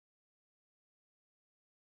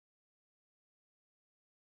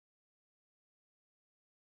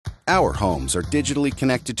Our homes are digitally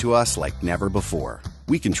connected to us like never before.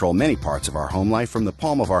 We control many parts of our home life from the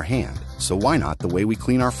palm of our hand, so why not the way we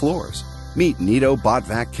clean our floors? Meet Neato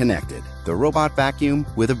BotVac Connected, the robot vacuum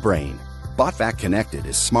with a brain. BotVac Connected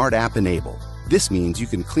is smart app enabled. This means you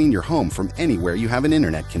can clean your home from anywhere you have an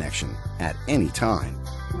internet connection, at any time.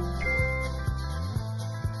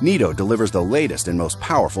 Neato delivers the latest and most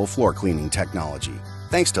powerful floor cleaning technology.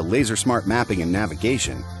 Thanks to laser smart mapping and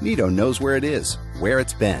navigation, Neato knows where it is, where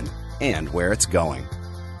it's been, and where it's going.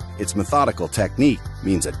 Its methodical technique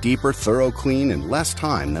means a deeper, thorough clean in less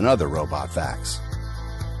time than other robot vacs.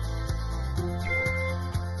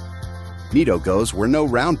 Neato goes where no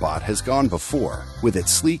round bot has gone before. With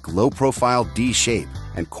its sleek, low-profile D shape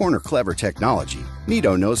and corner-clever technology,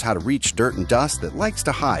 Neato knows how to reach dirt and dust that likes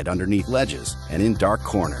to hide underneath ledges and in dark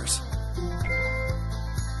corners.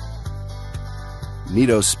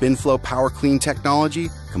 Neato's SpinFlow Power Clean technology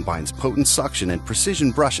combines potent suction and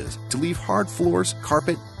precision brushes to leave hard floors,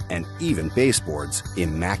 carpet, and even baseboards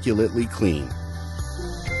immaculately clean.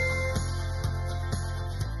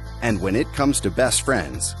 And when it comes to best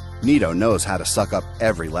friends, Neato knows how to suck up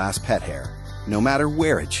every last pet hair, no matter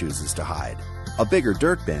where it chooses to hide. A bigger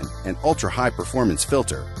dirt bin and ultra-high performance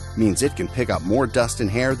filter means it can pick up more dust and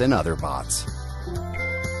hair than other bots.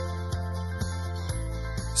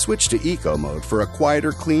 Switch to Eco mode for a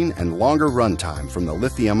quieter clean and longer runtime from the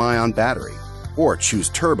lithium-ion battery, or choose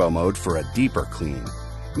Turbo mode for a deeper clean.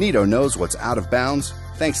 Neato knows what's out of bounds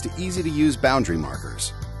thanks to easy-to-use boundary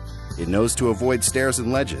markers. It knows to avoid stairs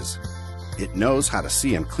and ledges. It knows how to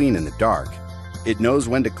see and clean in the dark. It knows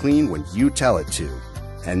when to clean when you tell it to.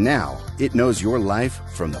 And now, it knows your life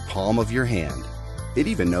from the palm of your hand. It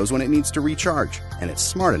even knows when it needs to recharge, and it's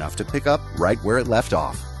smart enough to pick up right where it left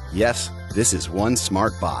off. Yes, this is one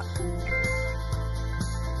smart bot.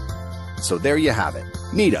 So there you have it.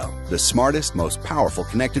 Neato, the smartest, most powerful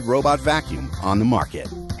connected robot vacuum on the market.